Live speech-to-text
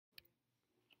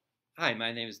Hi,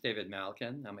 my name is David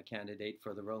Malkin. I'm a candidate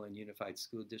for the Rowland Unified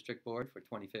School District Board for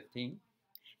 2015.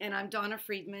 And I'm Donna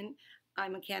Freedman.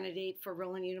 I'm a candidate for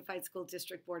Rowland Unified School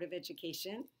District Board of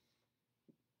Education.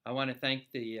 I want to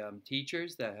thank the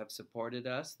teachers that have supported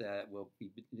us, that will be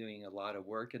doing a lot of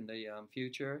work in the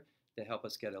future to help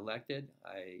us get elected.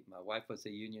 My wife was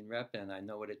a union rep, and I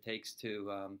know what it takes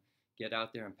to get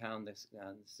out there and pound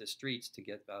the streets to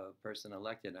get a person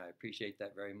elected. I appreciate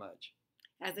that very much.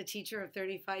 As a teacher of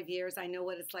 35 years, I know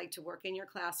what it's like to work in your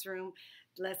classroom,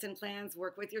 lesson plans,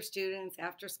 work with your students,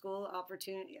 after school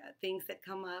opportunity, things that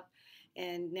come up.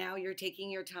 And now you're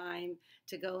taking your time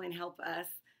to go and help us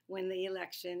win the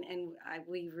election. And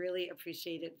we really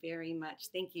appreciate it very much.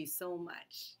 Thank you so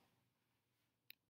much.